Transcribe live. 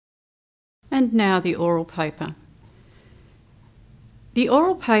And now the oral paper. The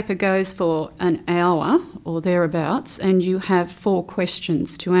oral paper goes for an hour or thereabouts, and you have 4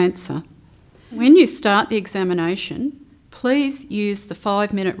 questions to answer. When you start the examination, please use the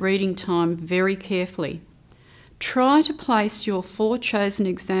 5-minute reading time very carefully. Try to place your 4 chosen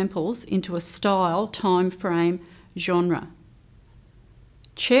examples into a style, time frame, genre.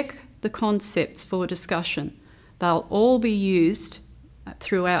 Check the concepts for discussion. They'll all be used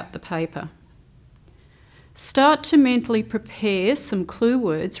throughout the paper. Start to mentally prepare some clue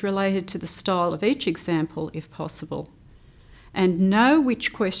words related to the style of each example if possible. And know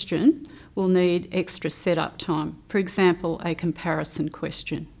which question will need extra setup time, for example, a comparison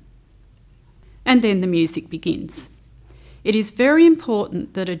question. And then the music begins. It is very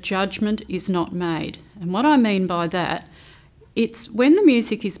important that a judgment is not made. And what I mean by that, it's when the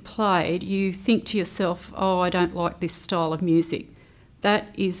music is played, you think to yourself, oh, I don't like this style of music. That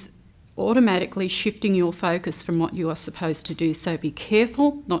is automatically shifting your focus from what you are supposed to do, so be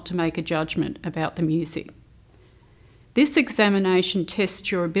careful not to make a judgment about the music. This examination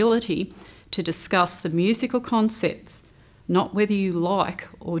tests your ability to discuss the musical concepts, not whether you like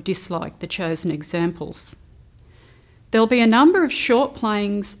or dislike the chosen examples. There'll be a number of short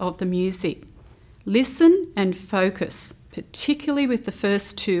playings of the music. Listen and focus, particularly with the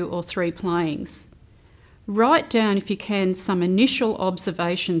first 2 or 3 playings. Write down, if you can, some initial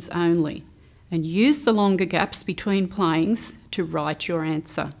observations only, and use the longer gaps between playings to write your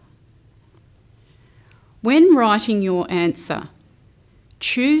answer. When writing your answer,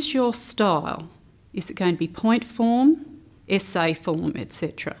 choose your style. Is it going to be point form, essay form,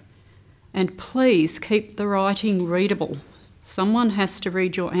 etc.? And please keep the writing readable. Someone has to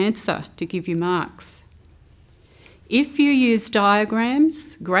read your answer to give you marks. If you use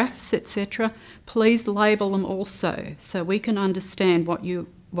diagrams, graphs, etc., please label them also so we can understand what you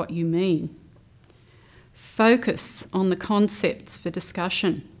mean. Focus on the concepts for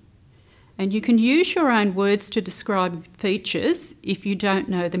discussion. And you can use your own words to describe features if you don't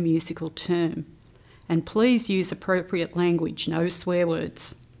know the musical term. And please use appropriate language, no swear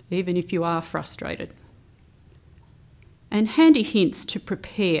words, even if you are frustrated. And handy hints to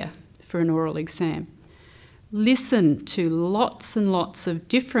prepare for an oral exam. Listen to lots and lots of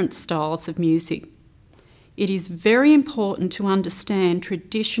different styles of music. It is very important to understand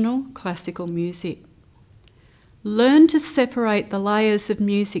traditional classical music. Learn to separate the layers of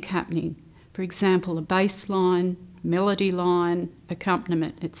music happening, for example, a bass line, melody line,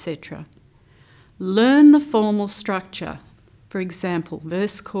 accompaniment, etc. Learn the formal structure, for example,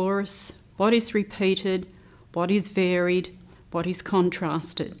 verse, chorus, what is repeated, what is varied, what is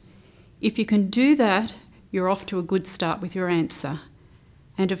contrasted. If you can do that, you're off to a good start with your answer.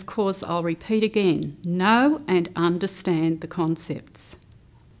 And of course, I'll repeat again, know and understand the concepts.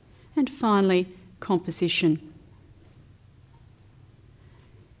 And finally, composition.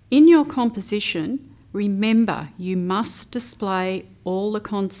 In your composition, remember you must display all the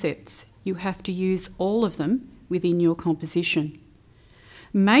concepts. You have to use all of them within your composition.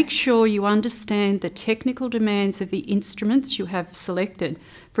 Make sure you understand the technical demands of the instruments you have selected,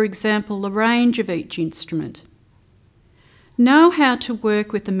 for example, the range of each instrument. Know how to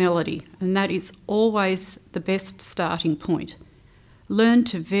work with the melody, and that is always the best starting point. Learn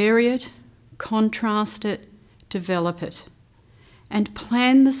to vary it, contrast it, develop it, and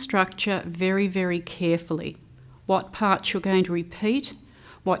plan the structure very, very carefully. What parts you're going to repeat,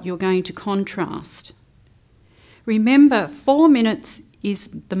 what you're going to contrast. Remember, 4 minutes is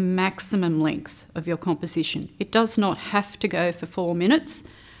the maximum length of your composition. It does not have to go for 4 minutes,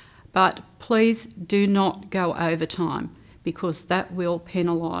 but please do not go over time because that will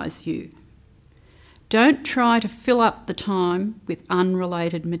penalise you. Don't try to fill up the time with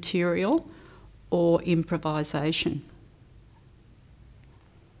unrelated material or improvisation.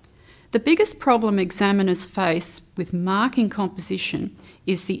 The biggest problem examiners face with marking composition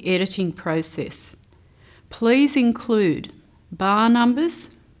is the editing process. Please include bar numbers,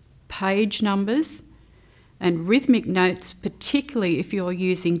 page numbers, and rhythmic notes, particularly if you're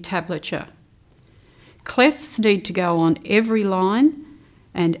using tablature. Clefs need to go on every line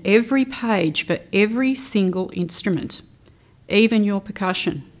and every page for every single instrument, even your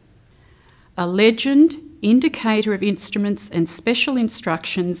percussion. A legend, indicator of instruments and special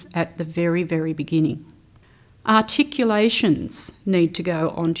instructions at the very, very beginning. Articulations need to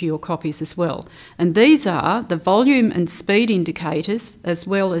go onto your copies as well, and these are the volume and speed indicators as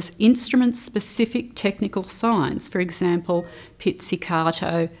well as instrument-specific technical signs, for example,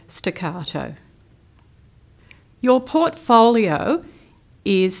 pizzicato, staccato. Your portfolio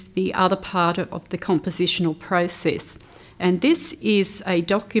is the other part of the compositional process, And this is a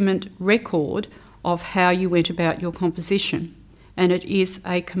document record of how you went about your composition, and it is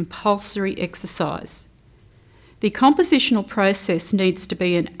a compulsory exercise. The compositional process needs to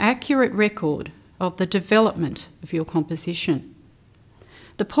be an accurate record of the development of your composition.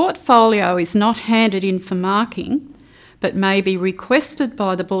 The portfolio is not handed in for marking, but may be requested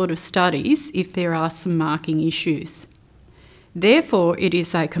by the Board of Studies if there are some marking issues. Therefore, it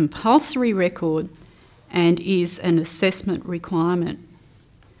is a compulsory record and is an assessment requirement.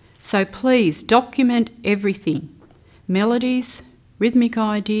 So please document everything: melodies, rhythmic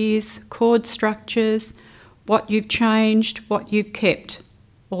ideas, chord structures, what you've changed, what you've kept,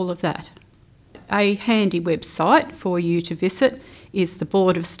 all of that. A handy website for you to visit is the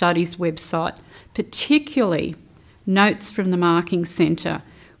Board of Studies website, particularly Notes from the Marking Centre,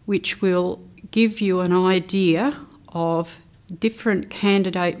 which will give you an idea of different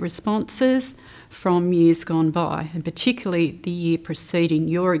candidate responses from years gone by, and particularly the year preceding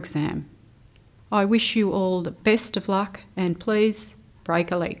your exam. I wish you all the best of luck, and please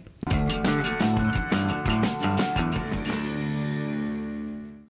break a leg.